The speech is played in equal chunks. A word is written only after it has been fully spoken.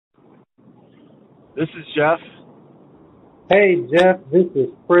This is Jeff. Hey, Jeff, this is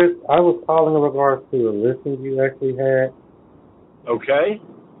Chris. I was calling in regards to a listing you actually had. Okay.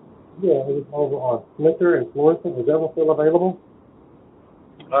 Yeah, it was over on Flickr and Florissant. Is that one still available?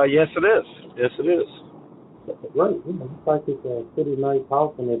 Yes, it is. Yes, it is. Great. Yeah, looks like it's a pretty nice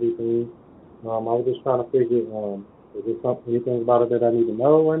house and everything. I was just trying to figure, is there anything about it that I need to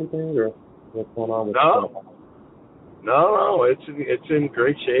know or anything, or what's going on with it? No. It's in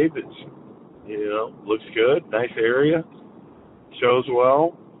great shape. It's looks good. Nice area. Shows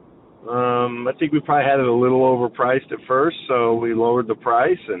well. I think we probably had it a little overpriced at first, so we lowered the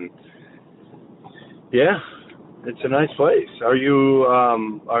price, and yeah, it's a nice place. Are you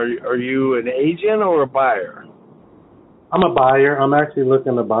are you an agent or a buyer? I'm a buyer. I'm actually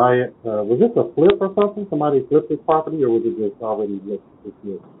looking to buy it. Was this a flip or something? Somebody flipped this property, or was it just already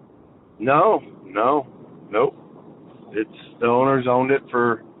listed? Nope. It's the owners owned it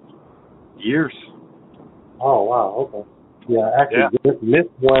for years. Oh, wow, okay. Yeah, I actually just missed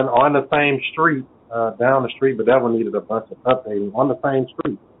one on the same street, down the street, but that one needed a bunch of updating on the same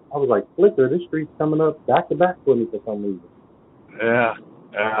street. I was like, Flickr, this street's coming up back to back for me for some reason. Yeah.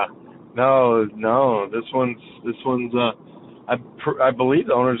 No. This one's. I believe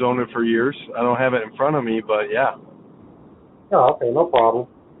the owners owned it for years. I don't have it in front of me, but yeah. Oh, okay, no problem.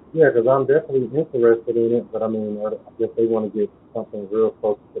 Yeah, because I'm definitely interested in it, but I mean, I guess they want to get something real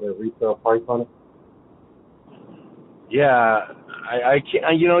close to their retail price on it. Yeah, I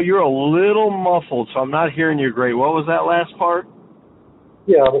can't. You're a little muffled, so I'm not hearing you great. What was that last part?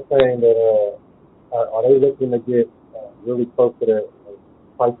 Yeah, I was saying that are they looking to get really close to the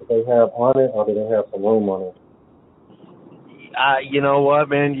price that they have on it, or do they have some room on it? You know what,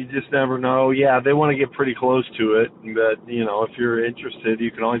 man? You just never know. Yeah, they want to get pretty close to it, but if you're interested,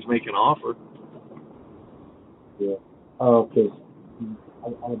 you can always make an offer. Yeah. Okay.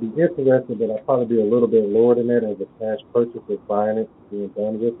 I'll be interested, but I'll probably be a little bit lower than that as a cash purchase of buying it, being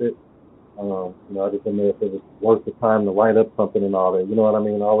done with it. I just didn't know if it was worth the time to write up something and all that. You know what I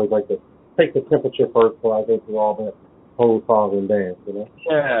mean? I always like to take the temperature first before I go through all that whole song and dance,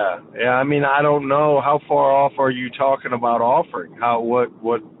 Yeah. I mean, I don't know. How far off are you talking about offering?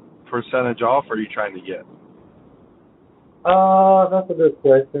 What percentage off are you trying to get? That's a good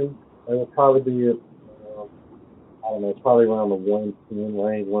question. It would probably be, I don't know, probably around the 110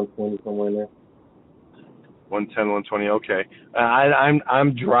 range, 120, somewhere in there. 110, 120. Okay.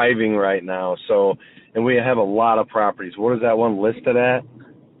 I'm driving right now, and we have a lot of properties. What is that one listed at?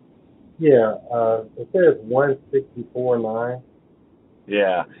 Yeah, it says 164.9.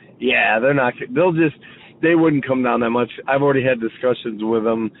 Yeah, they're not. They wouldn't come down that much. I've already had discussions with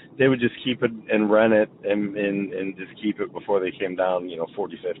them. They would just keep it and rent it and just keep it before they came down,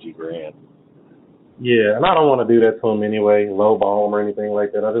 40, 50 grand. Yeah, and I don't want to do that to them anyway, lowball them or anything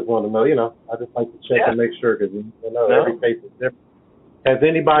like that. I just want to know, I just like to check and make sure because, every case is different. Has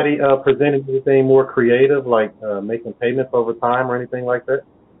anybody presented anything more creative, like making payments over time or anything like that?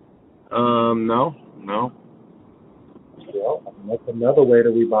 No. Well, that's another way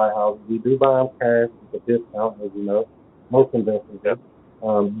that we buy houses. We do buy them cash with a discount, as you know. Most investors do.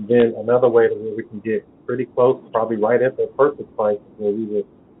 Then another way that we can get pretty close, probably right at the purchase price, where we would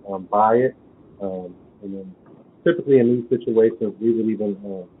buy it. And then typically in these situations, we would even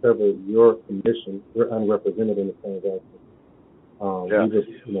cover your commission. You're unrepresented in the transaction. We would, give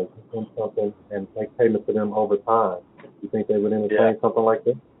them something and make payments to them over time. You think they would entertain something like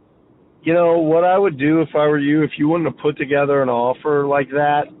that? What I would do if I were you, if you wanted to put together an offer like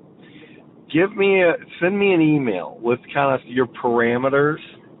that, send me an email with kind of your parameters,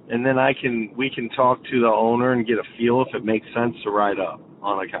 and then we can talk to the owner and get a feel if it makes sense to write up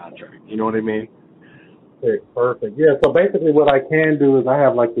on a contract. You know what I mean? Okay, perfect. Yeah, so basically what I can do is I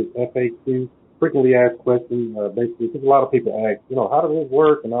have like this FAQ, frequently asked questions, basically, because a lot of people ask, how does this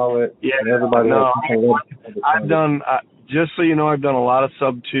work and all that. Yeah, and everybody I've done, just so you know, I've done a lot of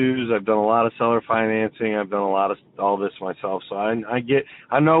sub-2s, I've done a lot of seller financing, I've done a lot of all this myself, so I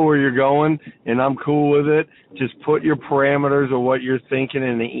know where you're going, and I'm cool with it. Just put your parameters of what you're thinking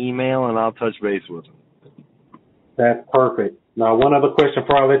in the email, and I'll touch base with them. That's perfect. Now, one other question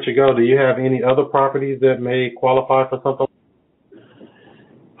before I let you go. Do you have any other properties that may qualify for something?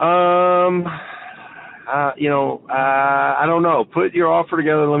 I don't know. Put your offer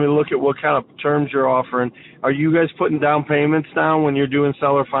together. Let me look at what kind of terms you're offering. Are you guys putting down payments down when you're doing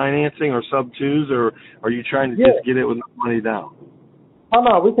seller financing or sub-2s, or are you trying to just get it with money down? Oh,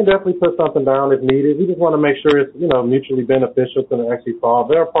 no, we can definitely put something down if needed. We just want to make sure it's, mutually beneficial to actually solve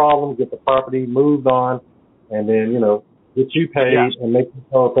their problem, get the property moved on, and then, get you paid and make this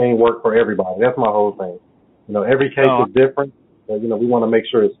whole thing work for everybody. That's my whole thing. Every case is different, But, we want to make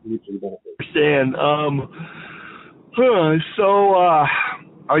sure it's mutually beneficial. Understand. So,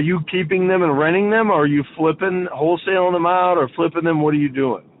 are you keeping them and renting them, or are you flipping, wholesaling them out, or flipping them? What are you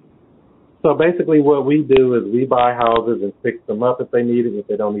doing? So basically what we do is we buy houses and fix them up if they need it. If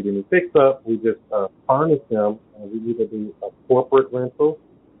they don't need any fix up, we just furnish them. And we either do a corporate rental.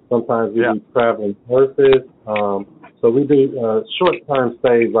 Sometimes we do traveling nurses. So we do short-term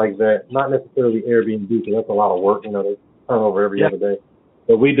stays like that, not necessarily Airbnb, because that's a lot of work. They turn over every other day.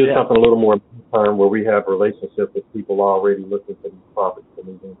 But we do something a little more long-term where we have relationships with people already looking for these properties to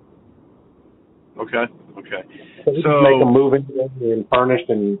move in. Okay. So we just make them move in and furnished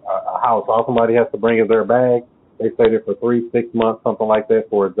in a house. All somebody has to bring is their bag. They stay there for 3-6 months, something like that,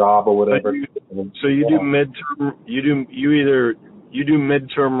 for a job or whatever. So you do midterm. You do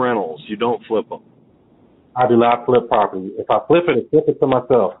midterm rentals. You don't flip them. I do not flip property. If I flip it to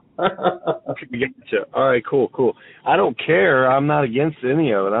myself. Gotcha. All right, cool. I don't care. I'm not against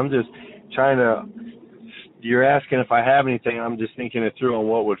any of it. I'm just trying to. You're asking if I have anything. I'm just thinking it through on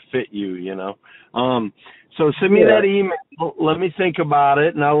what would fit you. So send me that email. Let me think about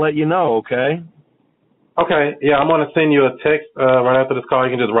it, and I'll let you know. Okay. Okay. Yeah, I'm going to send you a text right after this call.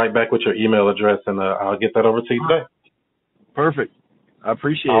 You can just write back with your email address, and I'll get that over to you today. Perfect. I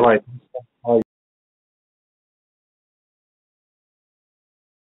appreciate it. All right.